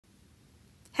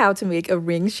how to make a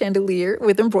ring chandelier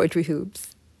with embroidery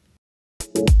hoops.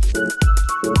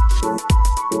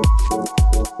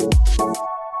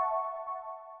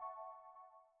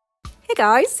 Hey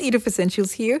guys, Yoduvh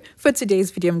Essentials here. For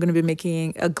today's video, I'm going to be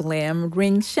making a glam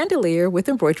ring chandelier with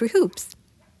embroidery hoops.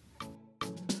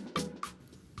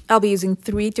 I'll be using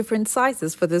 3 different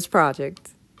sizes for this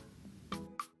project.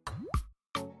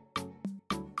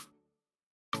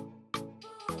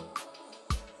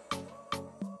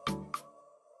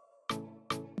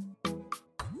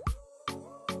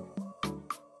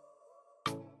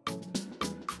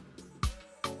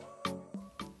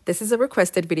 This is a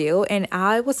requested video and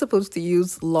I was supposed to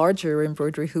use larger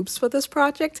embroidery hoops for this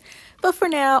project, but for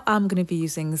now I'm going to be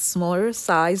using smaller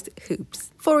sized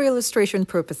hoops for illustration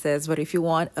purposes. But if you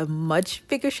want a much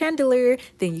bigger chandelier,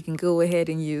 then you can go ahead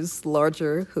and use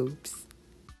larger hoops.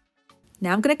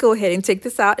 Now I'm going to go ahead and take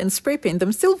this out and spray paint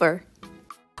them silver.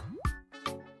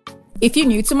 If you're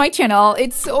new to my channel,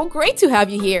 it's so great to have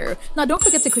you here. Now don't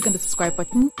forget to click on the subscribe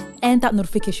button and that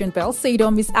notification bell so you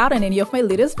don't miss out on any of my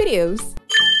latest videos.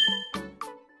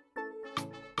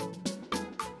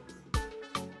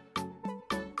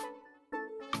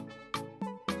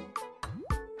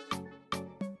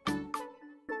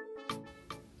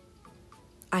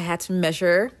 I had to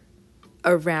measure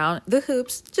around the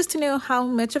hoops just to know how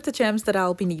much of the gems that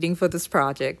I'll be needing for this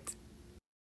project.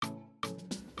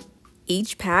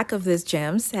 Each pack of these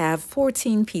gems have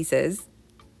 14 pieces.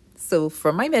 So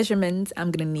for my measurements, I'm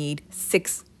going to need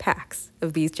 6 packs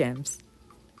of these gems.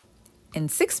 And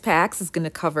 6 packs is going to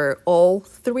cover all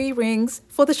 3 rings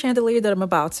for the chandelier that I'm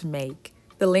about to make.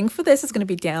 The link for this is going to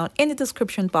be down in the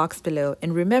description box below.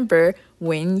 And remember,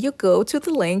 when you go to the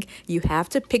link, you have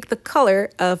to pick the color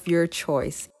of your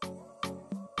choice.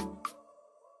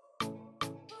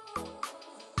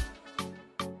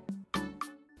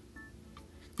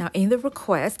 Now, in the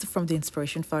request from the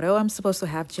inspiration photo, I'm supposed to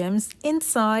have gems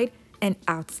inside and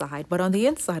outside. But on the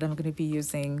inside, I'm going to be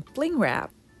using bling wrap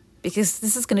because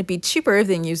this is going to be cheaper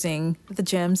than using the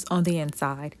gems on the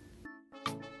inside.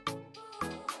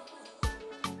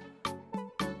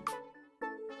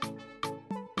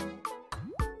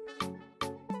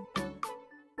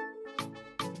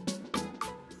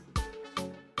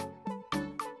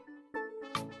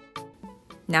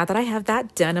 Now that I have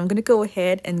that done, I'm going to go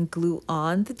ahead and glue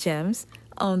on the gems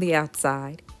on the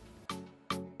outside.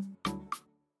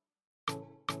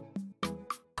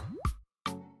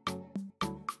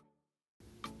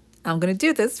 I'm going to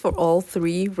do this for all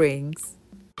 3 rings.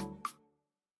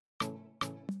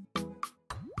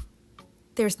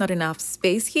 There's not enough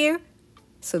space here,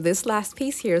 so this last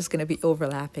piece here is going to be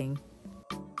overlapping.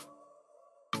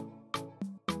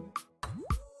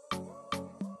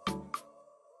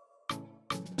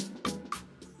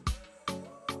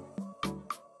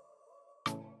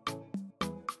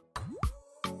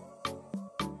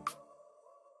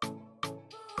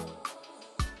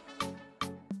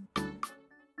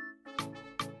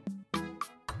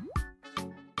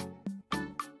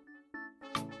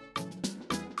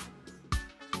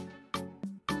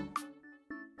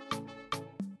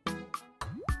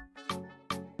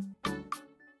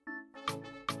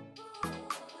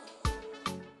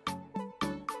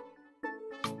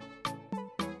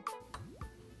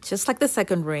 Just like the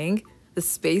second ring, the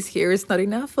space here is not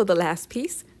enough for the last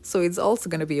piece, so it's also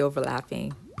going to be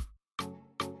overlapping.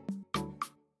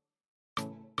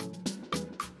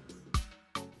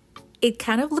 It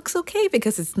kind of looks okay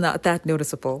because it's not that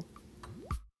noticeable.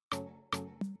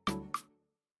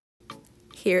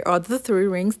 Here are the 3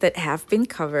 rings that have been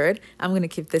covered. I'm going to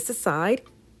keep this aside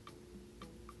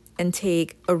and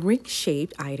take a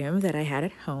ring-shaped item that I had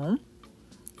at home.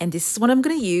 And this is what I'm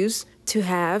going to use to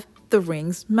have the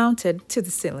rings mounted to the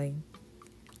ceiling.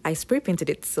 I spray painted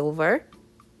it silver,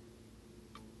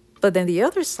 but then the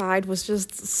other side was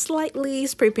just slightly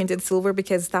spray painted silver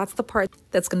because that's the part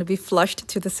that's going to be flushed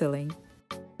to the ceiling.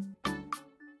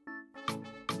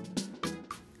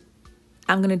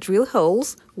 I'm going to drill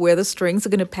holes where the strings are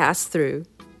going to pass through.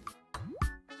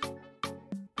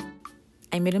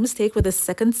 I made a mistake with the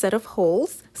second set of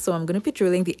holes, so I'm going to be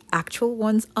drilling the actual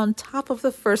ones on top of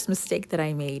the first mistake that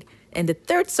I made. And the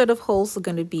third set of holes are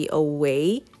going to be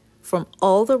away from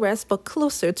all the rest but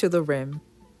closer to the rim.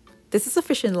 This is a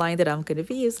fishing line that I'm going to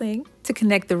be using to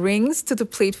connect the rings to the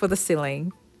plate for the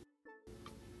ceiling.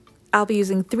 I'll be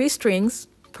using 3 strings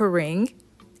per ring,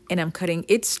 and I'm cutting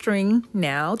each string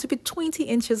now to be 20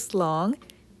 inches long.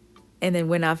 And then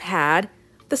when I've had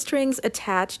the strings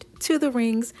attached to the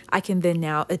rings, I can then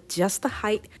now adjust the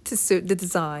height to suit the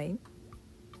design.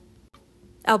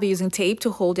 I'll be using tape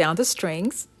to hold down the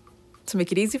strings to make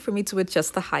it easy for me to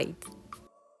adjust the height.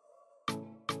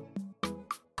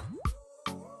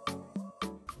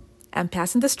 I'm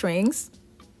passing the strings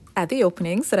at the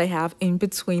openings that I have in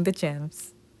between the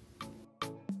gems.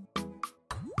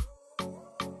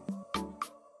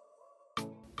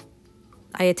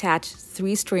 I attach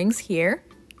 3 strings here,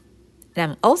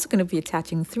 and I'm also going to be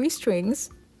attaching 3 strings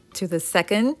to the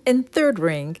second and third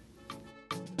ring.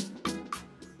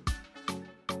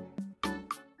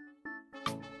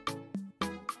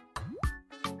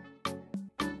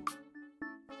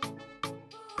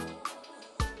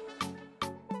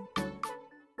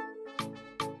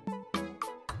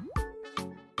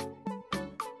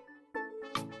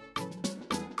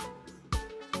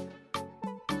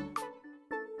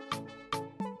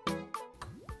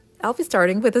 I'll be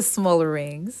starting with the smaller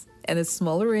rings, and the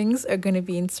smaller rings are going to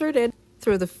be inserted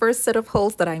through the first set of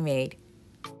holes that I made.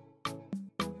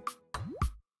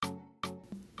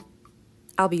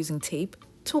 I'll be using tape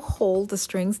to hold the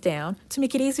strings down to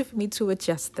make it easy for me to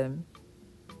adjust them.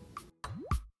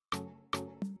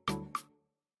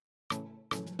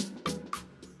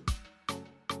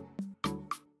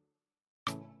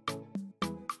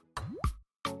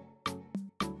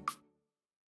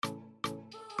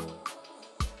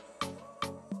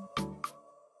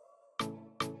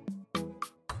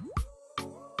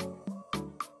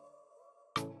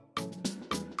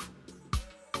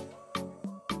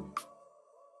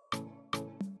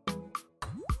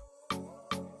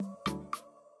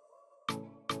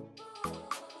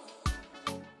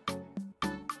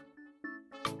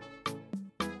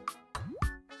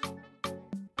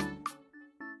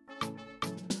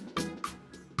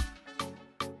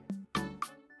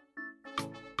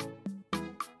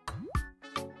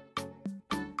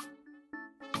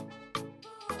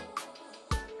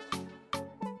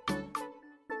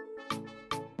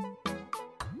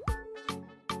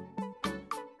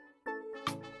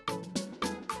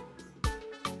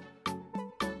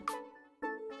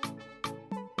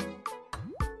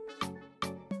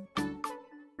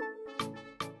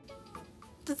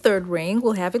 The third ring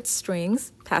will have its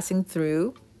strings passing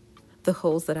through the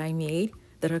holes that I made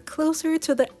that are closer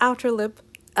to the outer lip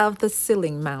of the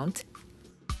ceiling mount.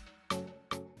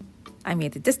 I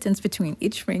made the distance between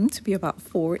each ring to be about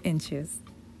 4 inches.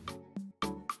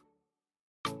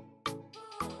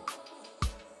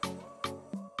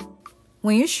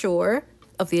 When you're sure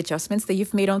of the adjustments that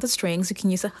you've made on the strings, you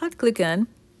can use a hot glue gun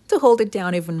to hold it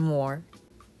down even more.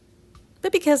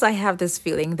 But because I have this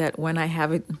feeling that when I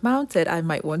have it mounted, I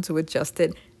might want to adjust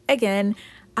it again,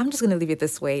 I'm just going to leave it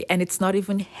this way, and it's not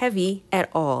even heavy at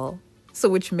all. So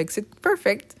which makes it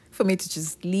perfect for me to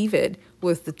just leave it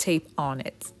with the tape on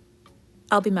it.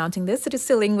 I'll be mounting this to the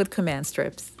ceiling with command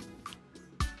strips.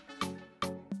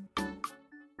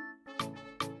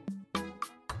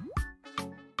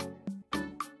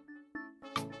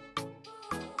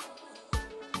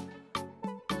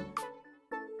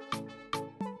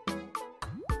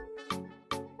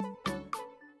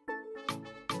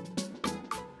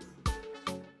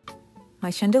 My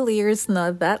chandelier is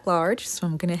not that large, so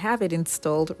I'm going to have it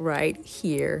installed right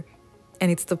here.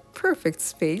 And it's the perfect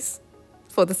space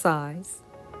for the size.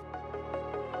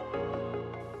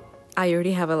 I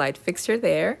already have a light fixture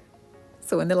there,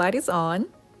 so when the light is on,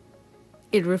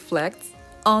 it reflects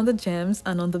on the gems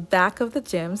and on the back of the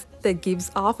gems that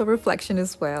gives off a reflection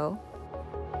as well.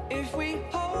 If we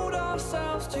hold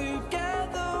ourselves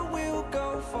together, we'll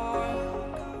go far.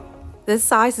 This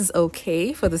size is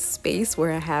okay for the space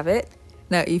where I have it.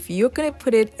 Now, if you're going to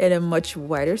put it in a much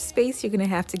wider space, you're going to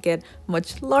have to get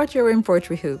much larger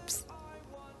embroidery hoops.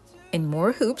 And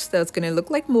more hoops that's going to look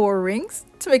like more rings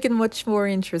to make it much more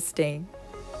interesting.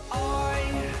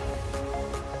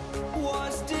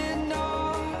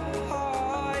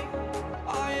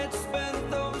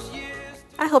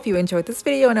 I hope you enjoyed this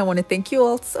video, and I want to thank you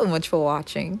all so much for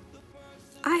watching.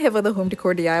 I have other home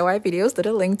decor DIY videos that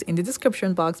are linked in the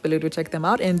description box below to check them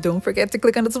out, and don't forget to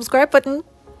click on the subscribe button.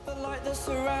 The light that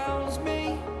surrounds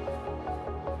me,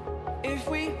 if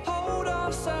we hold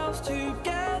ourselves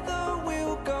together.